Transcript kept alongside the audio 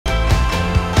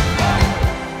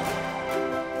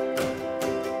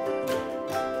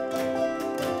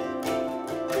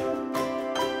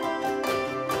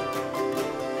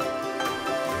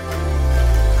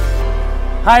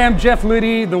Hi, I'm Jeff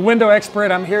Moody, the window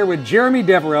expert. I'm here with Jeremy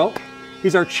Devereaux.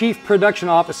 He's our Chief Production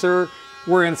Officer.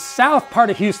 We're in south part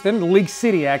of Houston, League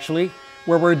City actually,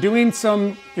 where we're doing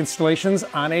some installations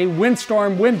on a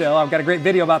windstorm window. I've got a great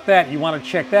video about that. You want to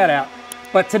check that out.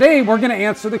 But today we're going to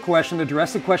answer the question,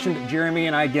 address the question that Jeremy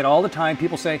and I get all the time.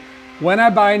 People say, when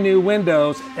I buy new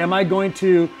windows, am I going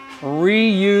to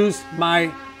reuse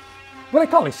my, what do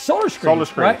they call it, solar screens? Solar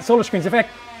screens. Right? Solar screens. In fact,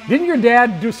 didn't your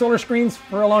dad do solar screens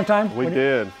for a long time? We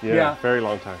did, yeah, very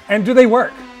long time. And do they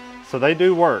work? So they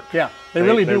do work. Yeah, they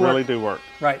really do work.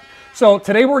 Right. So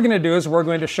today what we're going to do is we're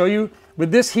going to show you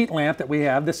with this heat lamp that we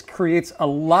have. This creates a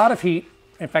lot of heat.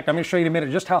 In fact, I'm going to show you in a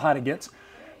minute just how hot it gets.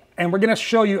 And we're going to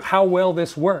show you how well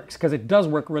this works, because it does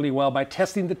work really well by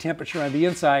testing the temperature on the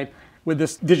inside with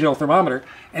this digital thermometer.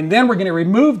 And then we're going to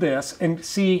remove this and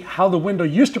see how the window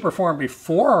used to perform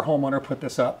before our homeowner put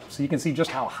this up. So you can see just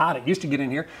how hot it used to get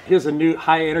in here. Here's a new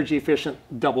high energy efficient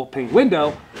double pane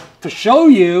window to show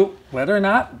you whether or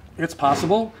not it's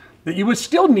possible that you would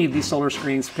still need these solar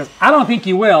screens, because I don't think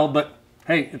you will, but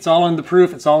hey, it's all in the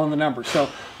proof, it's all in the numbers. So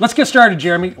let's get started,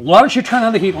 Jeremy. Why don't you turn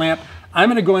on the heat lamp? I'm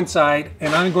going to go inside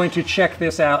and I'm going to check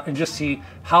this out and just see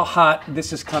how hot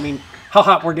this is coming, how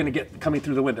hot we're going to get coming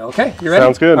through the window. Okay, you ready?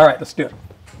 Sounds good. All right, let's do it.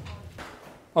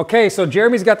 Okay, so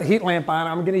Jeremy's got the heat lamp on.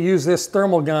 I'm going to use this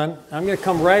thermal gun. I'm going to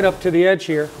come right up to the edge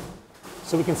here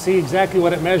so we can see exactly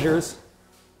what it measures.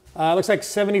 Looks like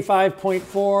 75.4,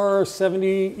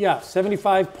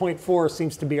 75.4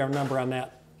 seems to be our number on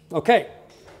that. Okay,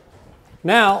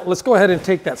 now let's go ahead and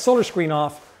take that solar screen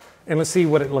off and let's see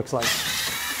what it looks like.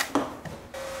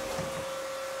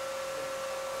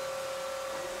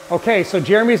 Okay, so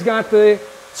Jeremy's got the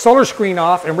solar screen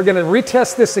off and we're going to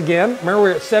retest this again. Remember,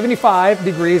 we were at 75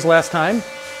 degrees last time,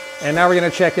 and now we're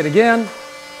going to check it again.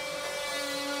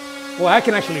 Well, I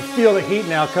can actually feel the heat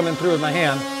now coming through with my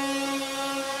hand.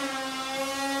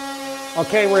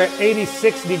 Okay, we're at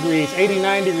 86 degrees,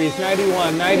 89 degrees,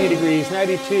 91, 90 degrees,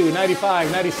 92,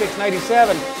 95, 96,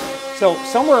 97. So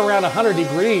somewhere around 100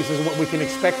 degrees is what we can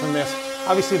expect from this.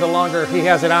 Obviously, the longer he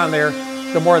has it on there,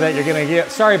 the more that you're going to get.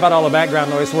 Sorry about all the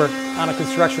background noise. We're on a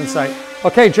construction site.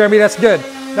 Okay, Jeremy, that's good.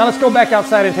 Now let's go back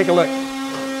outside and take a look.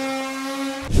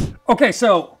 Okay,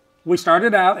 so we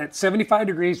started out at 75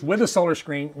 degrees with the solar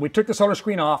screen. We took the solar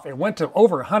screen off. It went to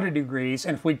over 100 degrees,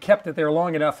 and if we kept it there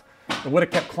long enough, it would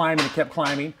have kept climbing and kept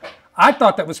climbing. I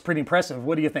thought that was pretty impressive.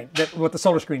 What do you think, what the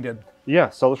solar screen did? Yeah,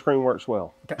 solar screen works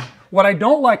well. Okay. What I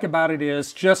don't like about it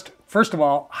is just, first of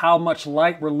all, how much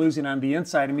light we're losing on the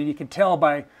inside. I mean, you can tell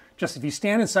by just if you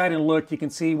stand inside and look, you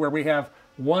can see where we have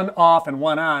one off and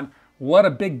one on. What a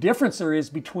big difference there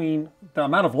is between the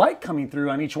amount of light coming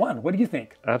through on each one. What do you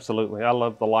think? Absolutely. I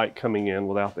love the light coming in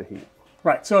without the heat.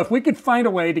 Right. So if we could find a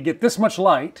way to get this much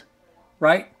light,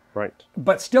 right? Right.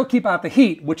 But still keep out the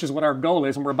heat, which is what our goal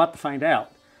is, and we're about to find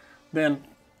out, then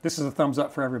this is a thumbs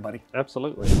up for everybody.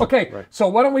 Absolutely. Okay. Right. So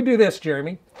why don't we do this,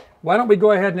 Jeremy? Why don't we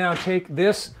go ahead now and take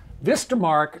this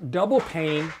Vistamark double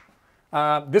pane.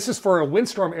 This is for a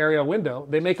windstorm area window.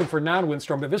 They make them for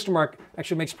non-windstorm, but Vistamark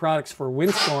actually makes products for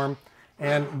windstorm,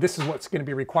 and this is what's going to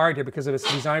be required here because of its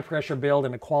design, pressure, build,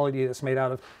 and the quality it's made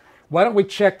out of. Why don't we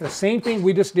check the same thing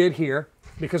we just did here,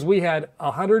 because we had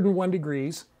 101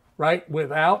 degrees, right,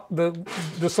 without the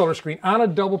solar screen on a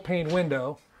double pane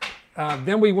window.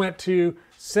 Then we went to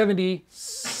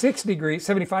 76 degrees,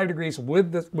 75 degrees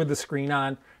with the screen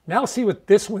on. Now let's see what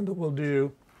this window will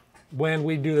do when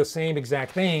we do the same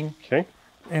exact thing. Okay.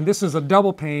 And this is a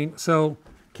double pane, so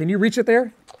can you reach it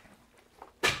there?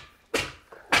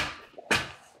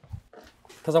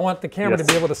 Because I want the camera to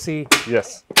be able to see.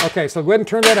 Yes. Okay, so go ahead and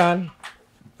turn that on.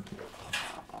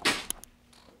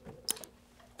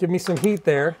 Give me some heat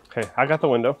there. Okay, I got the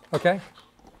window. Okay.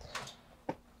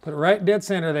 Put it right dead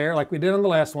center there, like we did on the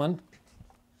last one.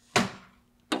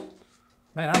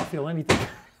 Man, I don't feel anything.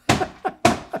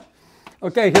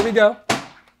 Okay, here we go.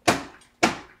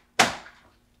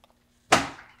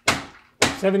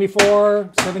 74,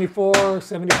 74,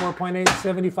 74.8,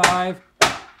 75,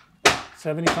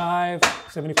 75,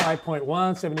 75.1,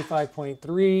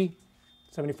 75.3,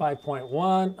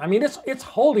 75.1. I mean, it's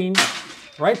holding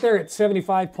right there at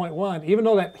 75.1. Even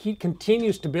though that heat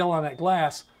continues to build on that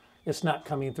glass, it's not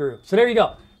coming through. So there you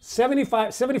go.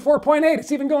 74.8,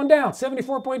 it's even going down,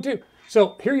 74.2.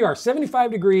 So here you are, 75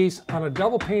 degrees on a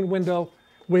double pane window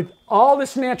with all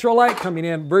this natural light coming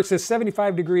in versus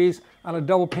 75 degrees on a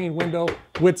double pane window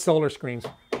with solar screens.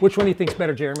 Which one do you think's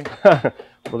better, Jeremy?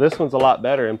 Well, this one's a lot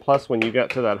better, and plus when you got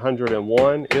to that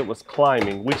 101, it was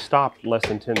climbing. We stopped less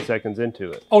than 10 seconds into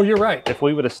it. Oh, you're right. If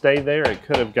we would have stayed there, it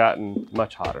could have gotten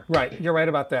much hotter. Right, you're right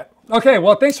about that. Okay,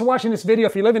 well, thanks for watching this video.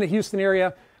 If you live in the Houston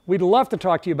area, We'd love to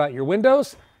talk to you about your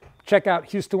windows. Check out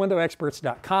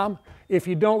HoustonWindowExperts.com. If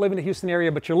you don't live in the Houston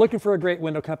area, but you're looking for a great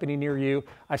window company near you,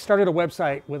 I started a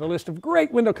website with a list of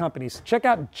great window companies. Check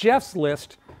out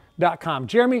jeffslist.com.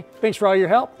 Jeremy, thanks for all your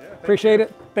help. Appreciate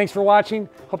it. Thanks for watching.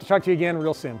 Hope to talk to you again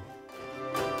real soon.